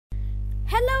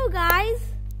Hello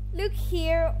guys, Luke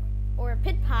here, or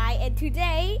Pidpie, and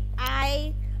today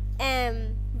I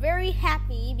am very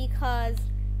happy because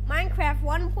Minecraft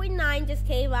 1.9 just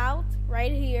came out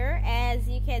right here, as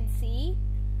you can see.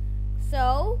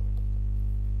 So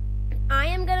I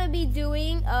am gonna be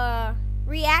doing a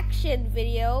reaction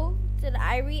video that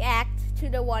I react to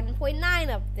the 1.9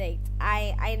 update.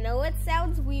 I know it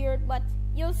sounds weird, but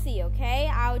you'll see,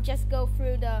 okay? I'll just go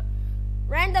through the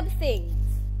random things.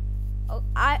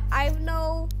 I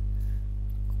know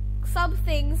some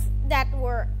things that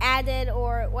were added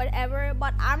or whatever,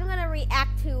 but I'm gonna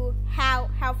react to how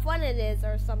fun it is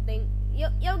or something.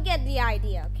 You'll get the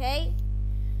idea, okay?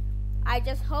 I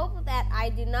just hope that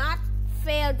I do not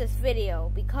fail this video,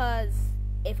 because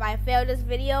if I fail this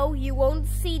video, you won't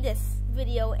see this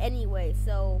video anyway.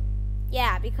 So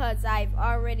yeah, because I've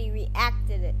already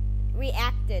reacted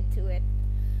to it.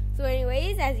 So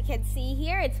anyways, as you can see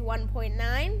here, it's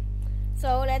 1.9.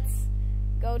 So let's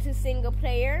go to single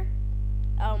player.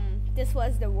 This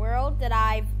was the world that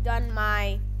I've done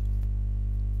my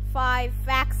 5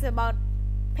 facts about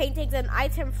paintings and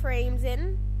item frames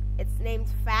in. It's named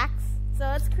facts. So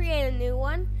let's create a new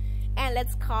one and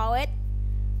let's call it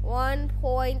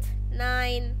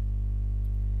 1.9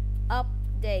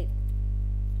 update.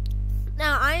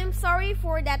 Now I am sorry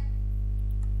for that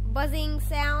buzzing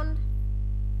sound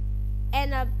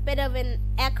and a bit of an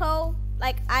echo.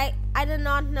 Like I do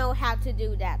not know how to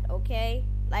do that, okay?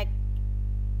 Like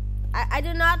I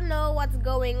do not know what's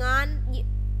going on.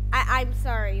 I'm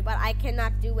sorry, but I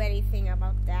cannot do anything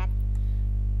about that.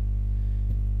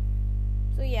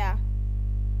 So yeah,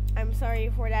 I'm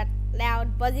sorry for that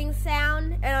loud buzzing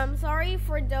sound, and I'm sorry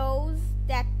for those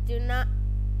that do not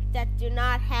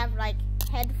have like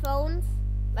headphones,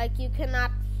 like you cannot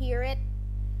hear it.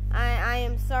 I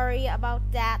am sorry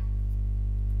about that.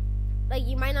 Like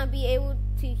you might not be able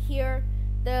to hear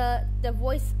the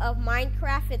voice of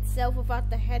Minecraft itself without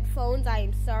the headphones. I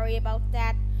am sorry about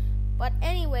that. But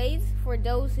anyways, for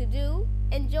those who do,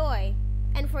 enjoy.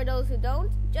 And for those who don't,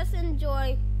 just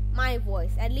enjoy my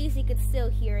voice. At least you could still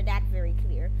hear that very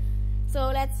clear.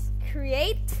 So let's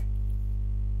create.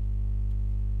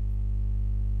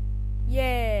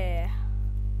 Yeah.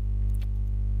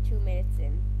 2 minutes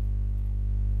in.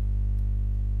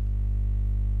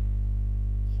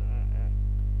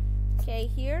 Okay,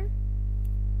 here.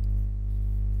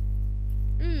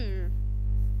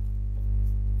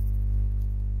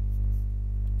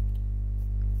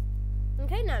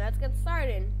 Okay, now let's get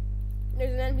started.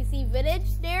 There's an NPC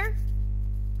village there.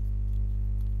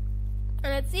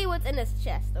 And let's see what's in this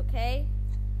chest, okay?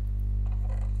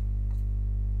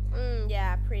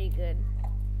 Yeah, pretty good.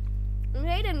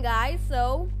 Okay then guys,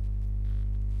 so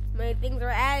many things are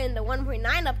added in the 1.9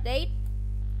 update.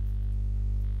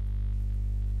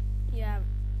 Yeah,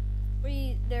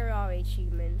 there are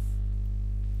achievements.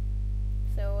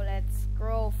 So let's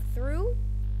scroll through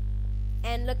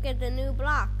and look at the new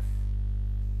blocks.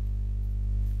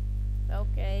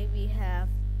 Okay, we have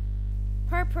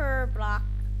purple block,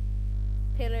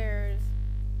 pillars,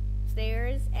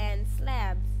 stairs, and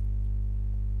slabs,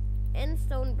 and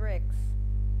stone bricks.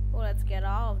 Well, let's get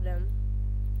all of them.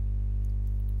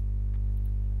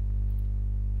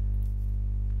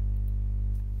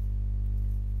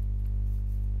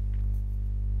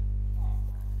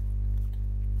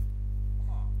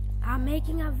 I'm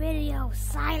making a video.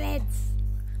 Silence.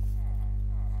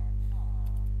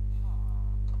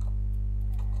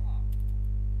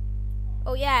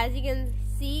 Oh yeah, as you can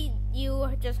see,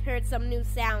 you just heard some new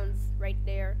sounds right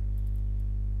there.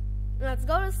 Let's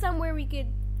go to somewhere we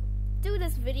could do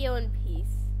this video in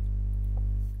peace.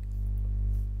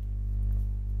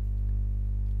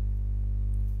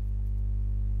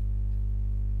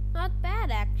 Not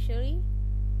bad actually.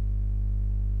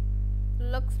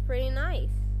 Looks pretty nice.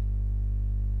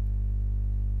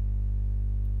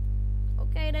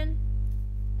 Okay then.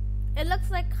 It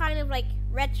looks like kind of like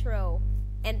retro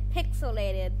and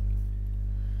pixelated.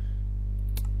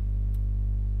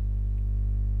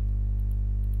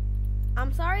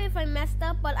 I'm sorry if I messed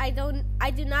up, but I do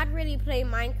not really play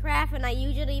Minecraft, and I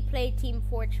usually play Team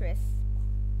Fortress.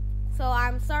 So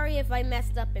I'm sorry if I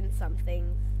messed up in some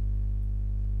things.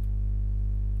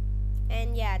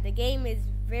 And yeah, the game is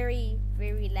very,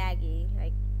 very laggy.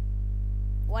 Like,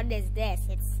 what is this?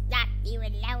 It's not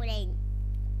even loading.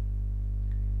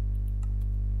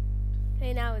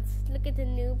 Okay, now let's look at the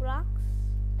new blocks.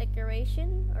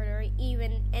 Decoration. Are there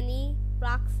even any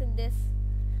blocks in this?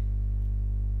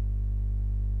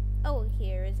 Oh,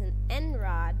 here is an end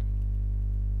rod.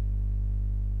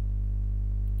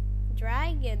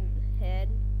 Dragon head.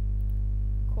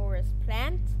 Chorus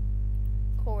plant.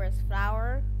 Chorus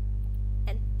flower.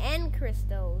 end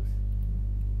crystals.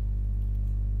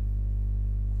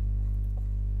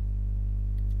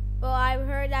 Well, I've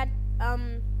heard that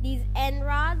these end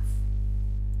rods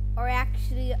are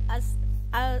actually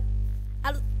a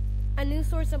new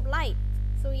source of light.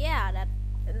 So yeah, that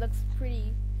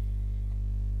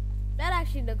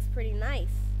actually looks pretty nice.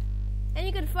 And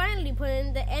you can finally put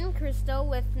in the end crystal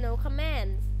with no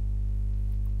commands.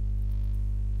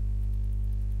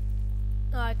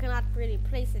 Oh, I cannot really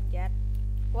place it yet.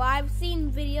 Well, I've seen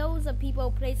videos of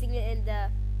people placing it in the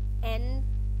end,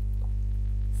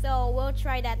 so we'll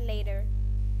try that later.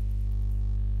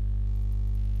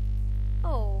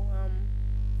 Oh,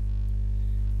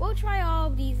 we'll try all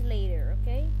of these later,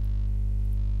 okay?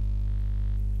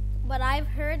 But I've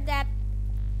heard that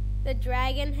the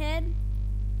dragon head,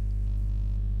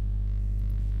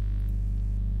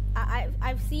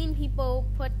 I've seen people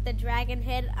put the dragon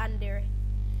head on their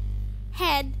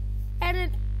head, and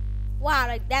it, wow,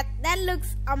 like that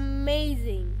looks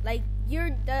amazing. Like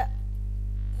you're the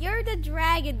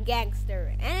dragon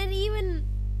gangster, and it even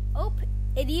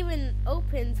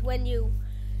opens when you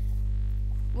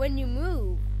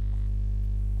move.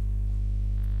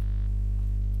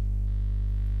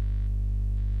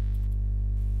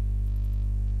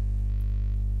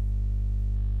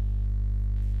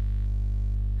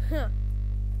 Huh.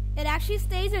 It actually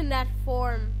stays in that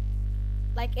form.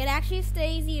 Like it actually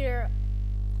stays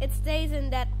it stays in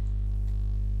that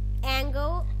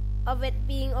angle of it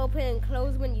being open and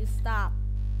closed when you stop.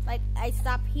 Like I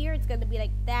stop here, it's gonna be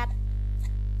like that.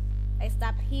 I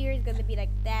stop here, it's gonna be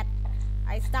like that.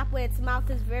 I stop when its mouth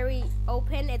is very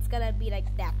open, it's gonna be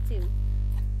like that too.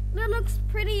 That looks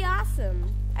pretty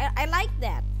awesome. I like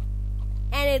that.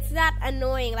 And it's not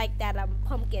annoying like that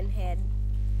pumpkin head.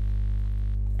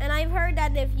 And I've heard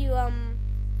that if you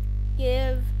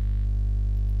give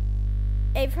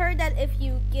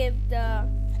the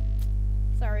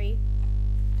sorry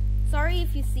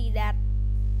if you see that.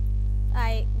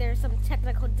 There's some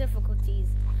technical difficulties.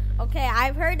 Okay,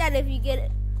 I've heard that if you get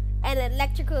an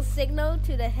electrical signal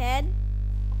to the head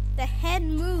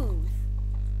moves.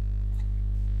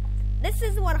 This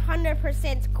is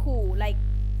 100% cool. Like,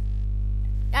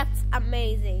 that's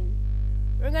amazing.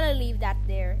 We're gonna leave that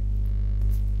there.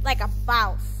 Like a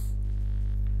mouse.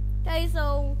 Okay,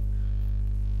 so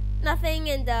nothing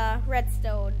in the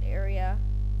redstone area.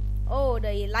 Oh, the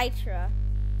elytra.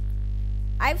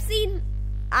 I've seen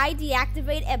I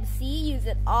deactivate MC use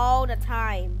it all the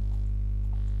time.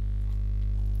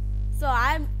 So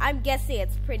I'm guessing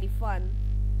it's pretty fun.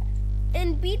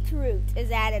 And beetroot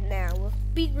is added now with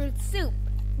beetroot soup,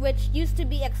 which used to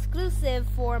be exclusive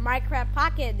for Minecraft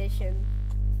Pocket Edition.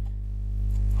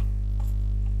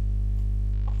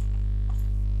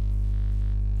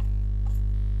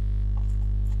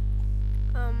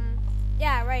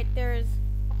 Yeah, right,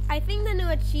 I think the new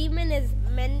achievement is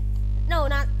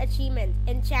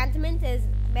enchantment is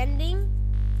mending.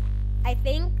 I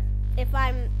think, if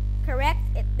I'm correct,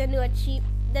 the new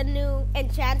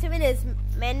enchantment is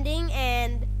mending,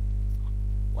 and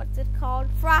what's it called?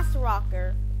 Frost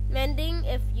Rocker. Mending,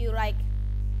 if you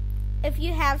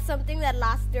have something that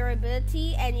lost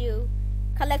durability and you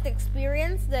collect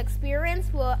experience, the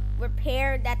experience will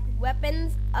repair that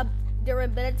weapon's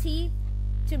durability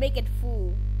to make it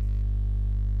full.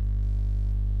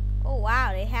 Oh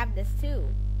wow, they have this too.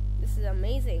 This is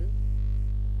amazing.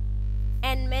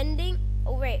 And mending,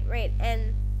 oh wait,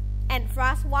 and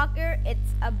Frostwalker,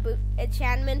 it's a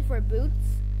enchantment for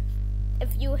boots.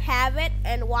 If you have it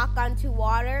and walk onto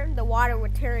water, the water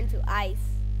will turn to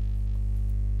ice.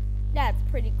 That's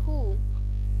pretty cool.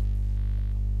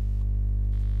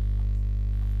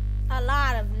 A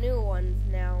lot of new ones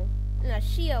now. And a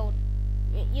shield.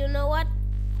 You know what?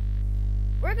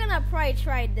 We're gonna probably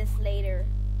try this later.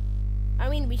 I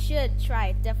mean, we should try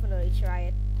it. Definitely try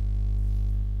it.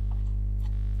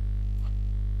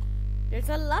 There's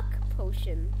a luck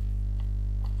potion.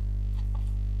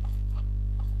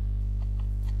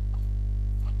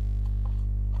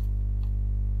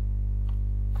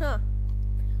 Huh.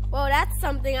 Well, that's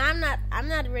something I'm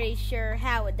not really sure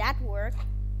how would that work.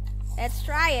 Let's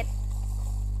try it.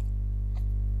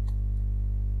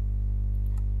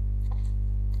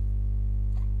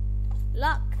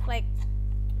 Luck, like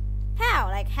how?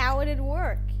 Like how would it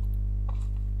work?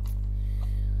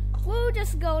 We'll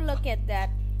just go look at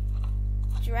that.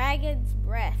 Dragon's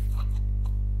breath.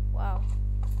 Wow.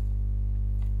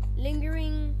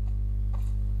 Lingering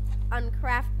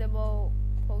uncraftable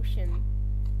potion.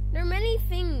 There are many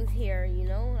things here, you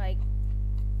know, like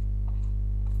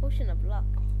potion of luck.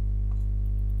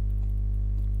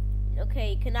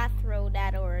 Okay, you cannot throw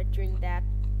that or drink that.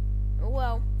 Oh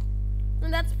well.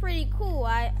 And that's pretty cool.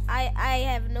 I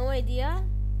have no idea.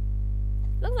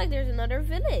 Looks like there's another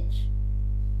village.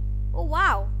 Oh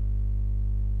wow.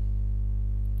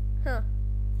 Huh.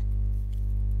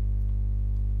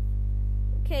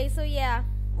 Okay, so yeah.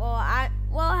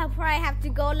 I'll probably have to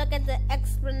go look at the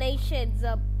explanations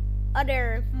of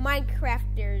other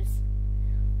Minecrafters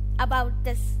about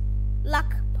this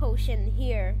luck potion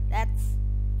here. That's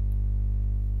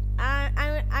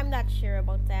I'm not sure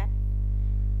about that.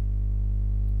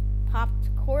 Popped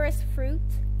chorus fruit,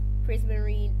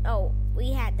 prismarine. Oh,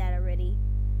 we had that already.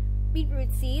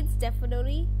 Beetroot seeds,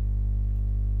 definitely.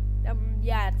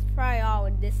 Yeah, it's probably all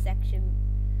in this section.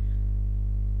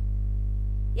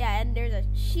 Yeah, and there's a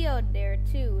shield there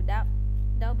too.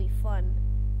 That'll be fun.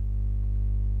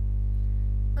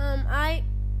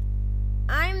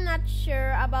 I'm not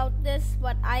sure about this,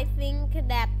 but I think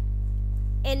that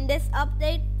in this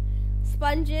update,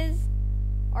 sponges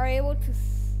are able to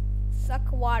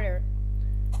suck water.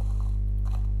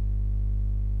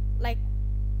 Like,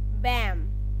 bam.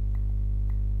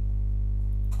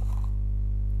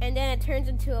 And then it turns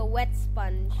into a wet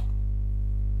sponge.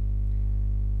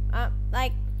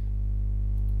 Like,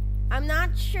 I'm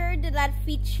not sure that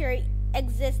feature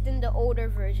exists in the older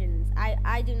versions.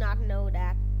 I do not know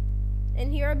that.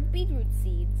 And here are beetroot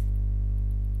seeds.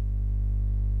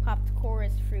 Popped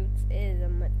chorus fruits is a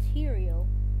material.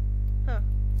 Huh.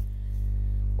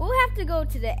 We'll have to go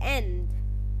to the end.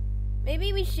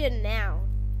 Maybe we should now.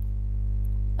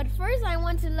 But first I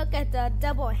want to look at the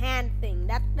double hand thing.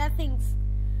 That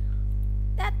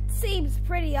seems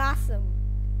pretty awesome.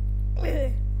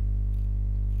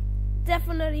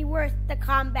 Definitely worth the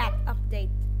combat update.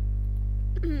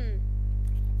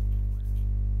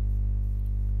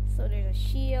 So there's a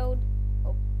shield.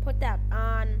 I'll put that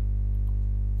on.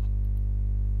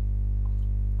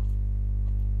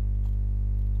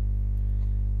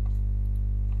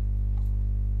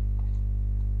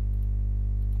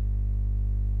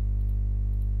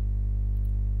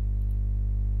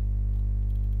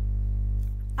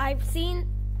 I've seen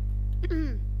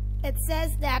it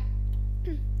says that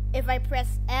if I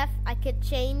press F, I could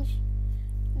change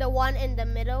the one in the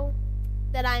middle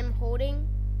that I'm holding.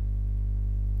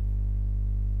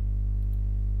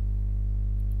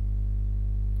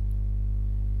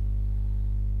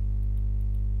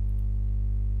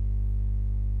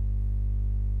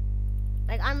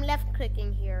 Like, I'm left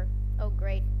clicking here. Oh,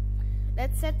 great.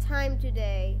 Let's set time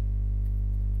today.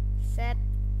 Set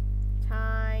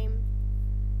time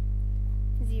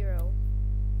 0.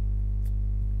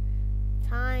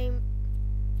 Time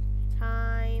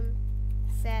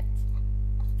set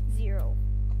 0.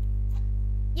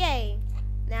 Yay!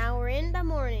 Now we're in the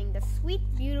morning, the sweet,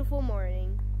 beautiful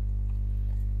morning.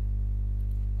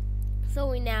 So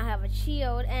we now have a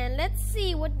shield, and let's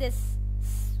see what this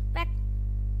spec.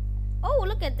 Oh,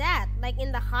 look at that! Like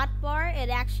in the hotbar, it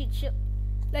actually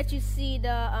lets you see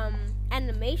the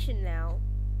animation now.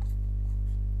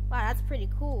 Wow, that's pretty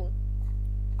cool.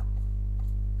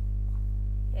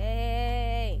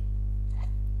 Hey!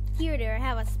 Here, there, I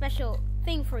have a special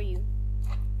thing for you.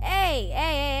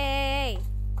 Hey!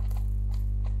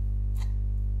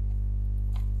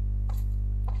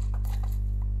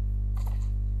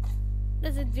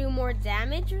 Does it do more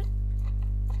damage?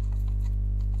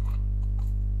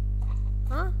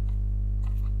 Huh?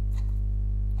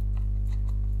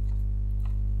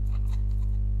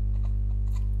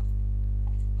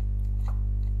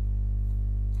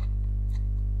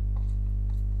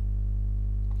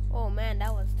 Oh man,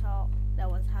 that was tall. That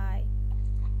was high.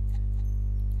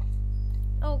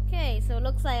 Okay, so it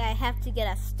looks like I have to get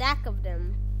a stack of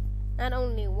them. Not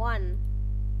only one.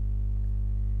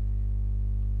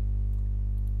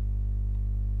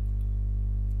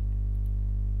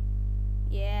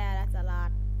 Yeah, that's a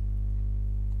lot.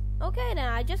 Okay then,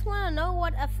 I just want to know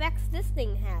what effects this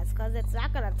thing has, because it's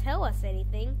not going to tell us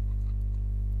anything.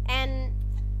 And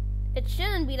it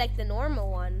shouldn't be like the normal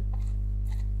one.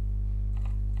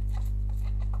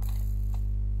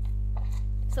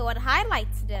 So it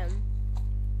highlights them.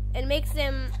 It makes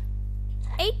them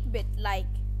 8-bit like.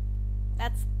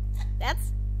 That's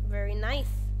very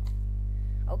nice.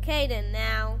 Okay then,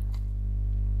 now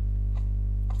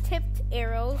tipped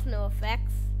arrows, no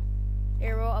effects.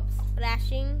 Arrow up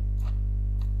splashing.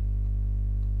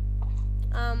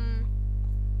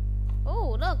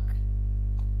 Oh look.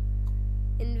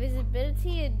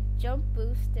 Invisibility and jump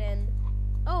boost, and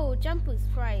oh, jump boost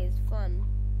fry is fun,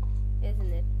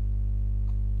 isn't it?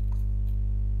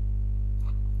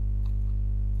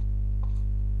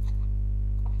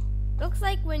 Looks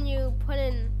like when you put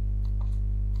in,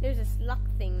 there's this luck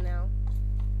thing now.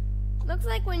 Looks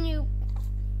like when you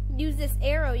use this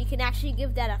arrow, you can actually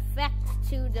give that effect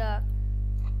to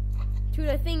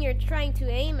the thing you're trying to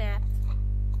aim at.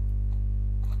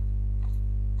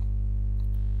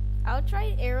 I'll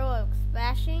try arrow of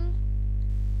splashing.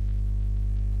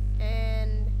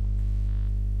 And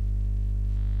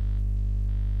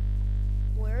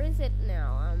where is it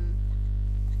now?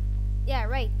 Yeah,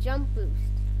 right, jump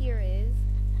boost. Here it is.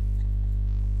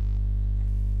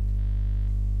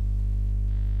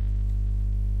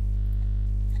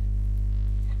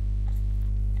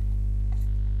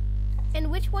 And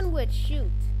which one would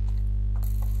shoot?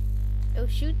 It'll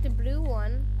shoot the blue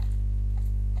one.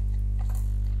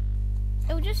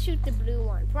 It'll just shoot the blue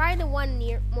one. Probably the one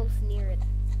most near it.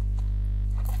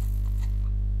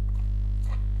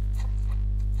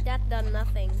 That done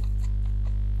nothing.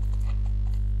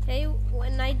 Okay,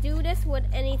 when I do this, would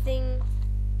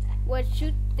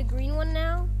shoot the green one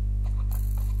now?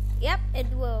 Yep, it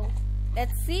will.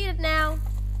 Let's see it now.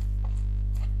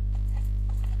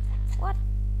 What?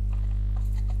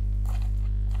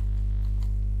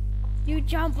 You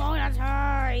jump all the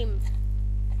time.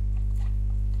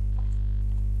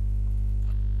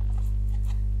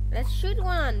 Let's shoot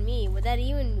one on me. Would that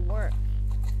even work?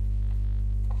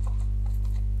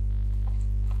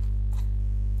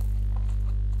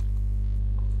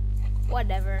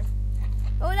 Whatever.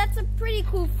 Oh, that's a pretty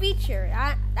cool feature.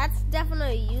 That's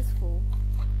definitely useful.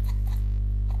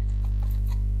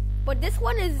 But this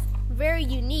one is very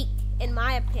unique, in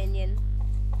my opinion.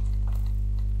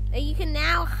 And you can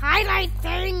now highlight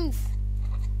things.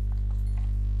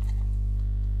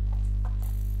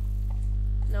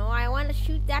 No, I want to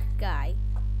shoot that guy.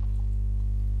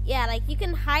 Yeah, like you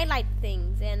can highlight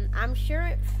things, and I'm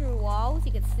sure through walls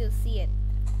you can still see it.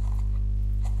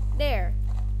 There.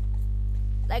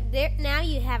 Like there, now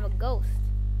you have a ghost.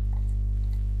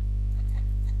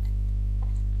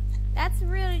 That's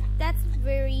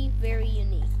very, very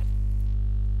unique.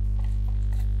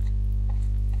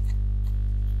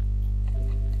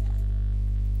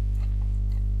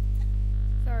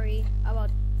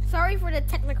 Sorry for the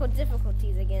technical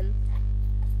difficulties again.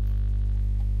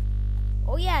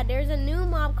 Oh yeah, there's a new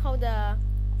mob called the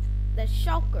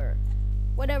shulker.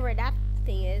 Whatever that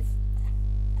thing is.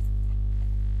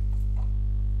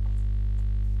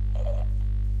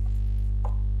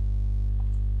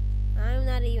 I'm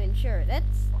not even sure.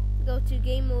 Let's go to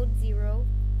game mode 0.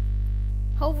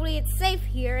 Hopefully it's safe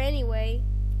here anyway.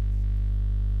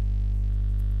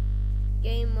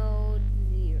 Game mode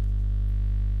 0.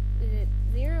 Is it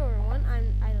 0 or 1?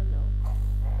 I don't know.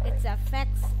 Its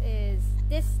effects is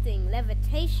this thing,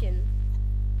 levitation.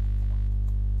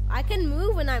 I can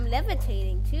move when I'm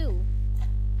levitating too.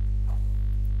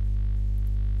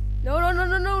 No, no, no,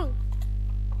 no, no.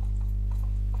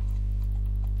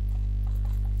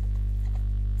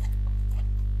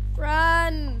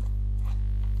 Run!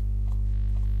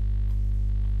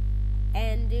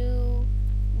 And do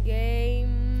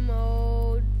game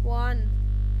mode 1.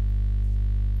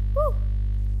 Woo!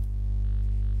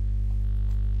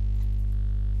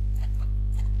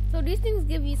 So these things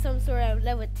give you some sort of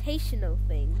levitational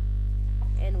thing.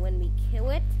 And when we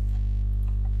kill it,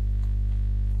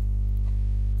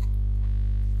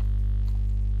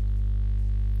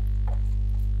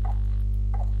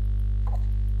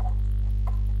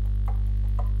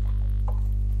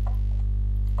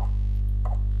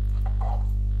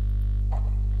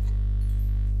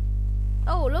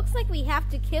 looks like we have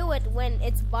to kill it when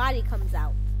its body comes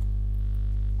out.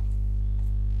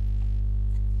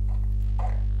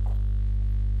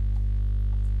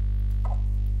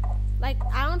 Like,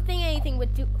 I don't think anything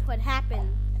would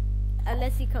happen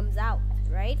unless he comes out,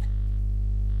 right?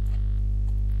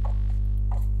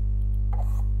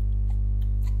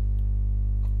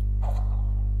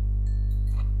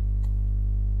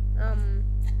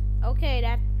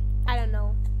 Okay, I don't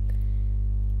know.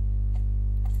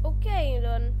 Okay,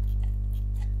 then.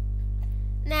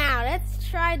 Now, let's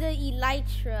try the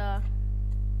Elytra.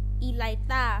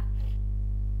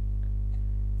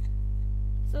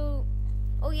 So,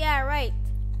 oh yeah, right.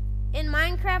 In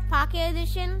Minecraft Pocket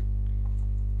Edition,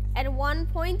 at one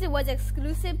point it was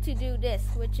exclusive to do this,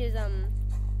 which is,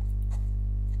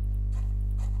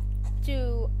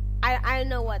 I don't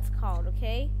know what's called,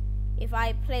 okay? If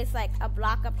I place, like, a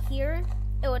block up here,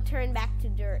 it will turn back to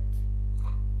dirt.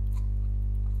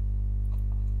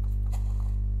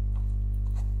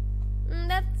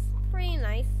 That's pretty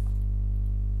nice.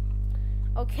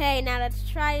 Okay, now let's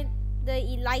try the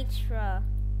Elytra.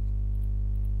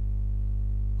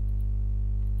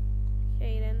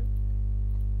 Okay, then.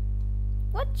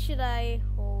 What should I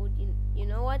hold? You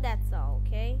know what? That's all,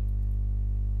 okay?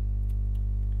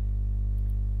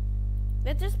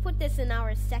 Let's just put this in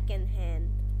our second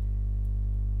hand.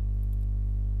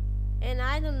 And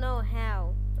I don't know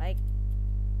how. Like,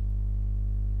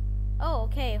 oh,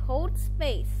 okay. Hold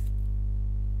space.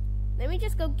 Let me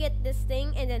just go get this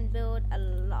thing and then build a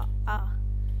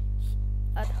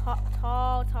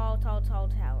tall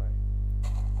tower.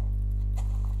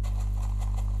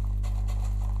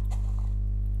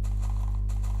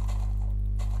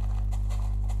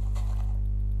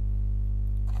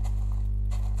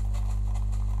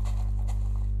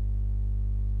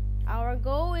 Our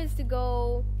goal is to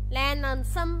go land on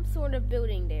some sort of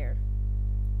building there.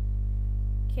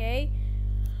 Okay.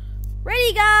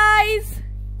 Ready, guys!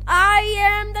 I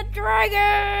am the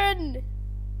dragon!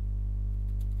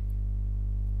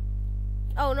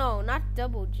 Oh no, not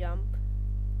double jump.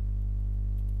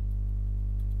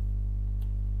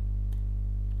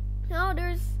 No,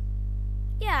 there's...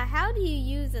 Yeah, how do you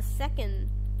use a second?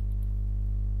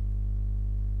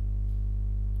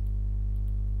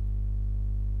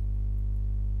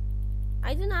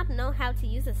 I do not know how to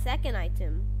use a second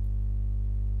item.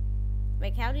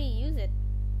 Like, how do you use it?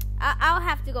 I'll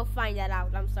have to go find that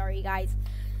out. I'm sorry, guys.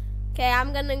 Okay,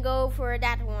 I'm gonna go for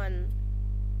that one.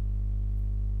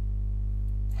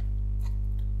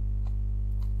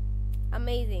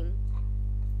 Amazing.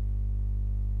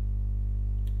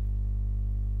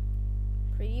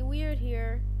 Pretty weird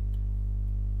here.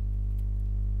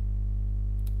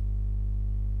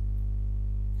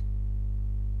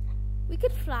 We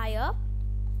could fly up.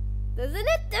 Doesn't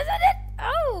it? Doesn't it?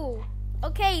 Oh!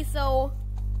 Okay, so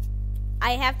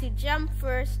I have to jump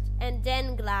first and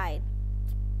then glide.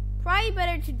 Probably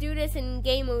better to do this in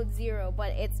game mode 0,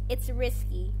 but it's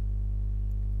risky.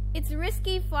 It's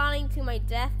risky falling to my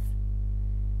death.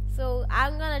 So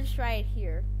I'm gonna try it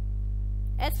here.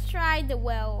 Let's try the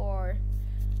well or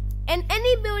and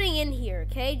any building in here,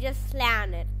 okay? Just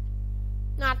land it.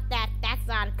 Not that. That's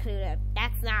not included.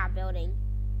 That's not a building.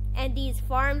 And these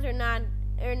farms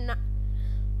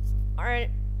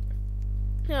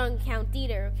don't count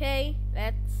either, okay?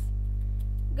 Let's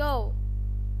go.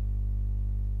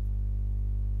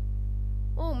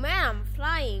 Oh man, I'm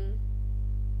flying.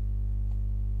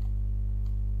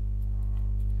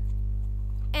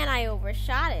 And I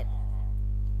overshot it.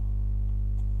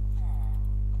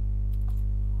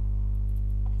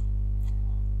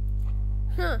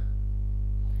 Huh.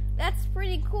 That's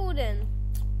pretty cool then.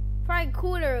 Probably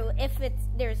cooler if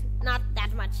there's not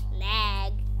that much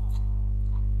lag.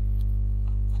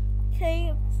 Okay,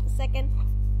 a second.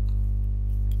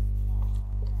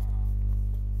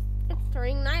 It's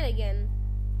turning night again.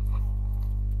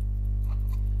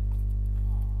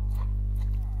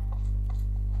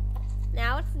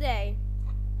 Now it's day.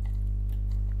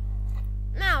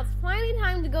 Now it's finally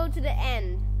time to go to the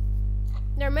end.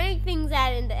 There are many things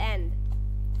added in the end.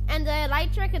 And the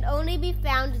elytra can only be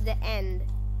found at the end.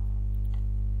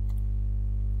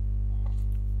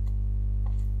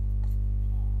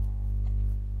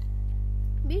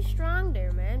 Be strong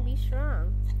there, man. Be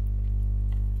strong.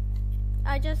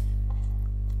 I just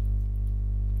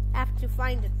have to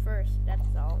find it first,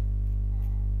 that's all.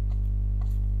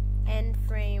 End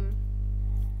frame.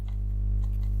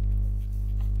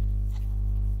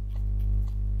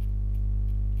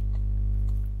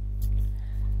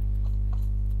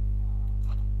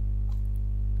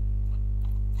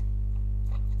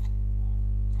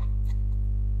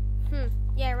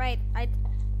 Yeah, right. I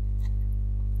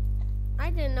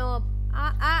didn't know.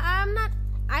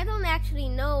 I don't actually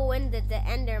know when the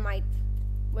endermite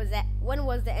was at. When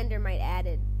was the endermite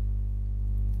added?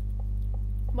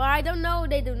 But I don't know.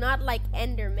 They do not like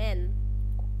endermen.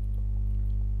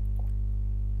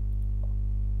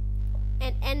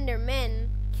 And endermen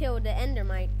kill the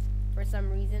endermite for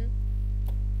some reason.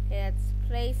 Okay, let's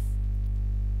place.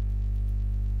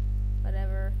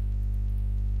 Whatever.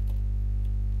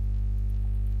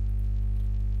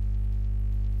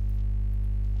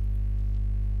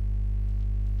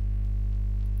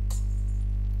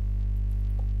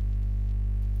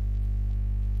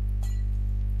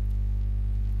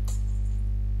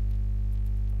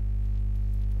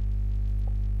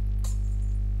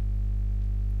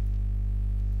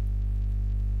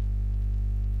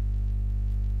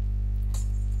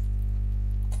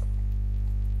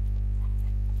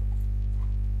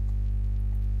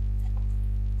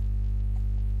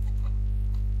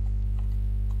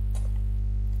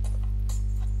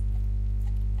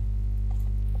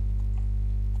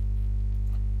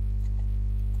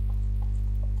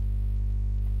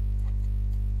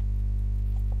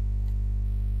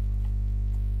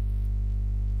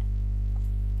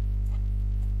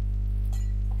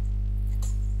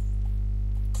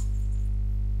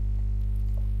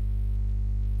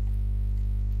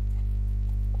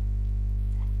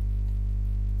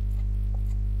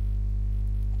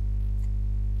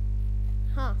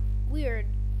 weird.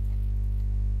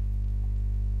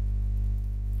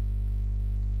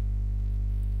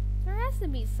 There has to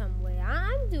be some way.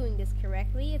 I'm doing this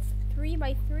correctly. It's 3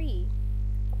 by 3.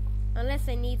 Unless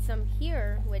I need some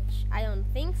here, which I don't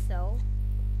think so.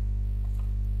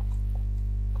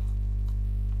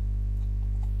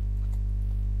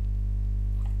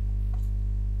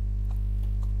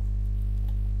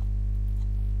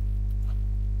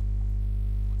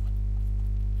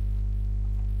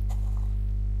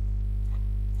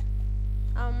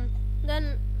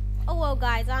 Then, oh well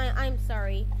guys, I'm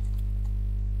sorry.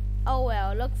 Oh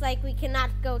well, looks like we cannot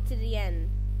go to the end.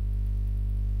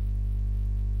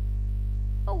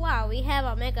 Oh wow, we have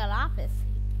a megalopolis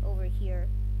over here.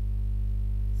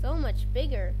 So much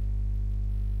bigger.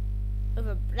 Of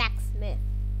a blacksmith.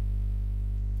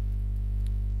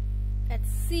 Let's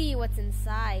see what's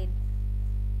inside.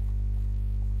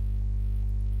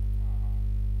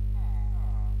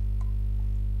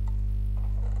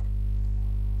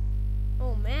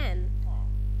 Oh man.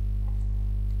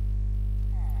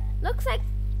 Looks like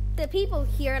the people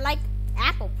here like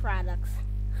Apple products.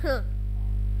 Huh.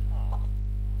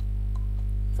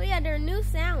 So yeah, there are new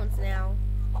sounds now.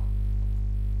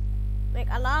 Like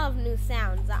a lot of new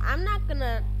sounds. I'm not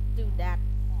gonna do that.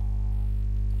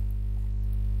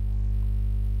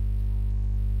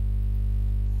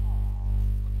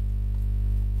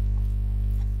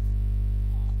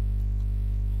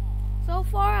 So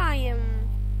far I am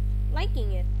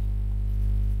liking it.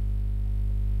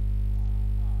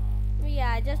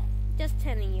 Yeah, just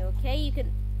telling you, okay? You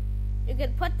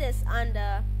could put this on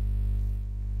the.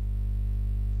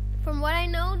 From what I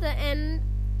know, the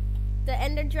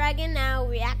Ender Dragon now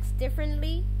reacts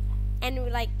differently, and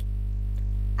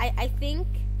I think,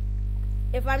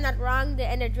 if I'm not wrong, the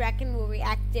Ender Dragon will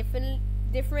react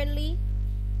differently,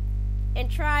 and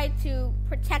try to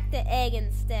protect the egg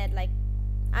instead. Like,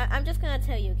 I'm just gonna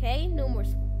tell you, okay? No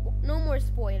more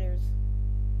spoilers.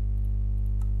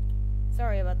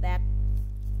 Sorry about that.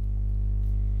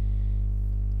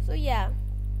 So yeah,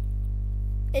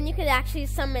 and you could actually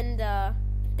summon the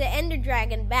Ender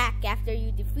Dragon back after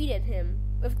you defeated him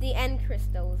with the End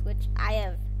Crystals, which I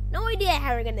have no idea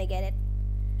how we're gonna get it.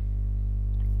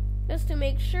 Just to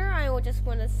make sure, I will just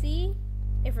want to see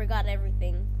if we got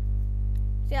everything.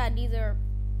 So yeah, these are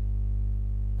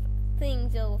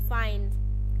things you'll find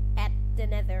at the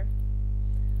Nether.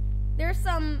 There's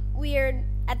some weird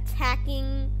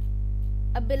attacking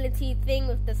ability thing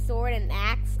with the sword and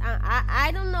axe.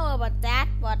 I don't know about that,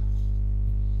 but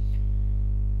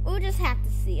we'll just have to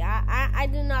see. I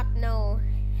do not know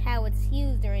how it's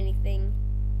used or anything.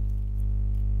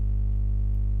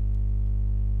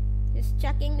 Just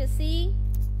checking to see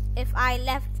if I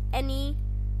left any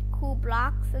cool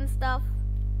blocks and stuff.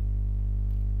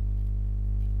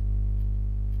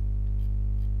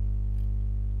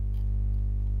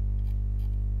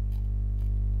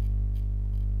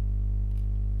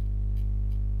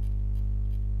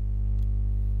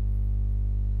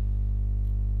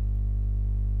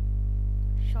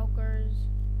 Shulkers.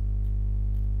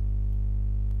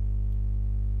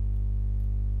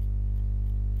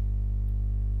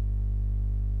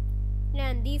 Yeah,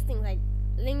 and these things like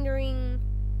lingering,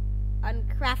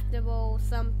 uncraftable,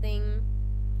 something.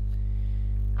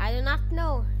 I do not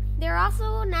know. There are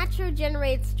also natural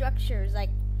generated structures like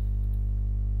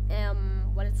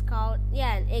what it's called?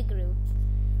 Yeah, an igloo.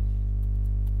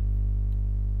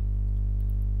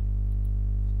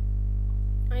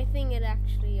 I think it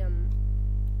actually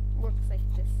works like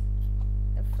this.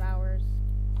 The flowers.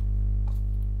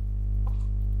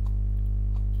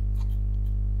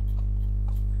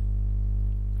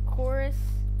 Chorus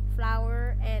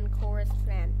flower and chorus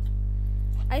plant.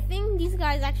 I think these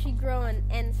guys actually grow on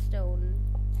end stone.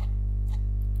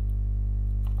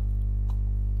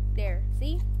 There,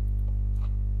 see?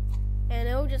 And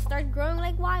it'll just start growing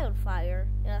like wildfire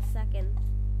in a second.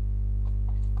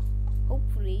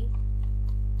 Hopefully.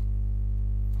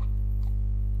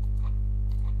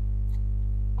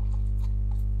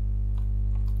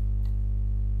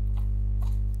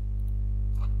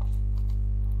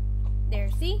 There,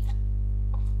 see?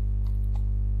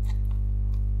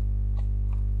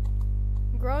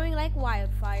 Growing like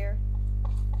wildfire.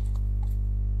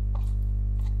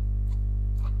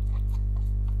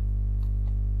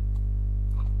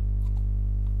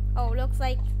 Oh, looks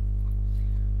like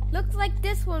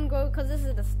this one grows because this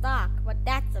is the stalk, but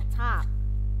that's the top.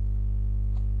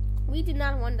 We do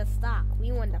not want the stalk,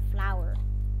 we want the flower.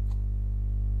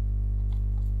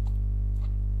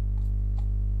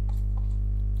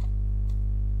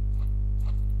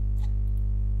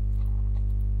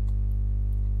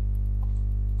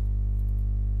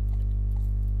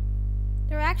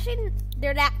 There are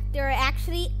they're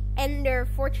actually ender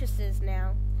fortresses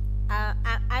now.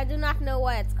 I do not know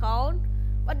what it's called,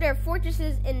 but they're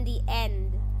fortresses in the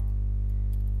end.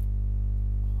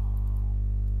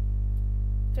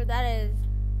 So that is,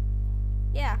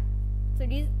 yeah. So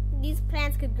these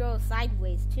plants could grow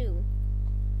sideways too.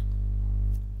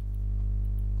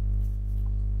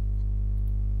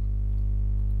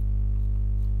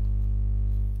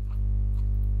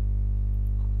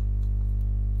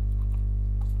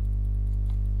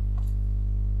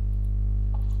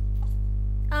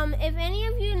 If any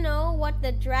of you know what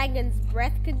the dragon's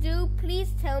breath could do,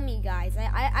 please tell me, guys.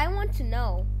 I want to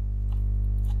know.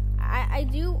 I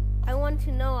want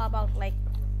to know about, like,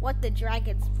 what the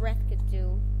dragon's breath could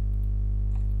do.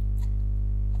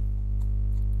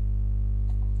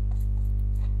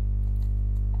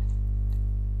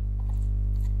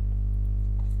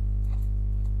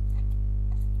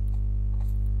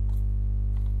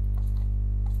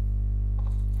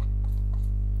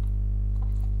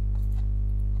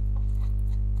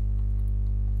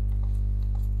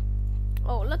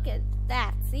 Oh, look at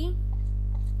that, see?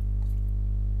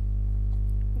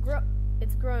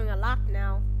 It's growing a lot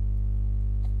now.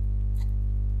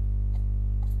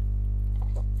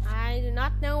 I do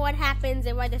not know what happens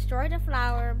if I destroy the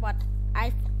flower, but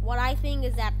what I think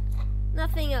is that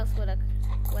nothing else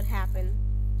would happen.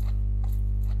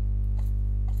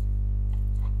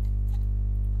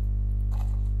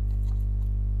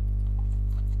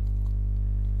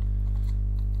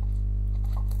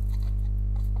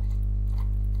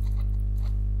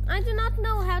 I do not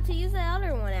know how to use the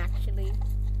other one, actually.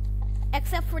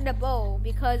 Except for the bow,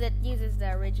 because it uses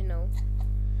the original.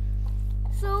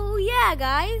 So, yeah,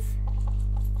 guys.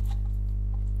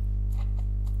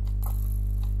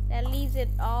 That leaves it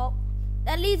all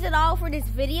for this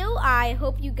video. I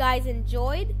hope you guys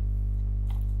enjoyed.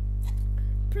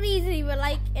 Please leave a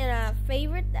like and a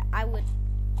favorite. I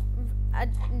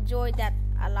enjoyed that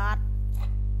a lot.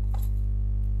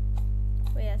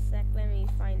 Wait a sec, let me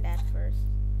find that first.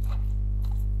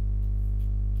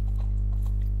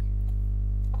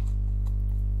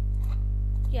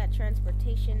 Yeah,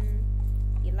 transportation,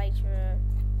 elytra,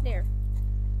 there.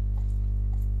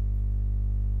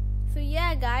 So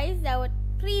yeah, guys,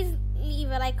 please leave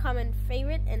a like, comment,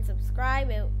 favorite, and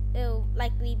subscribe. It'll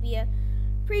likely be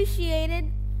appreciated.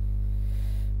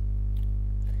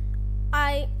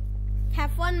 I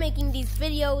have fun making these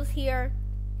videos here.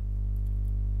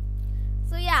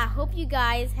 So yeah, hope you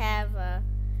guys have a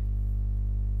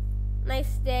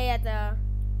nice day at the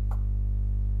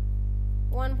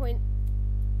 1 point.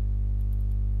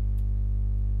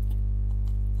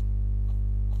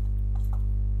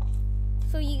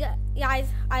 So you guys,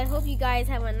 I hope you guys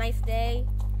have a nice day.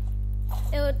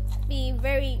 It would be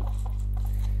very,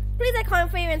 please like,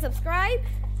 comment, favorite, and subscribe.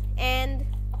 And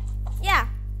yeah,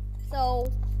 so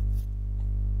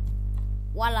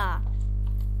voila.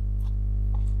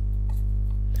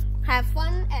 Have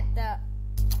fun at the,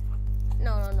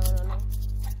 no.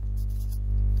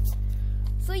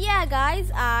 So yeah, guys,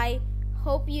 I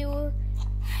hope you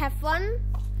have fun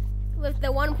with the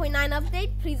 1.9 update.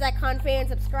 Please like, comment, favorite, and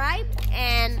subscribe,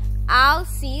 and I'll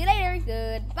see you later.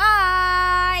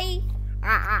 Goodbye.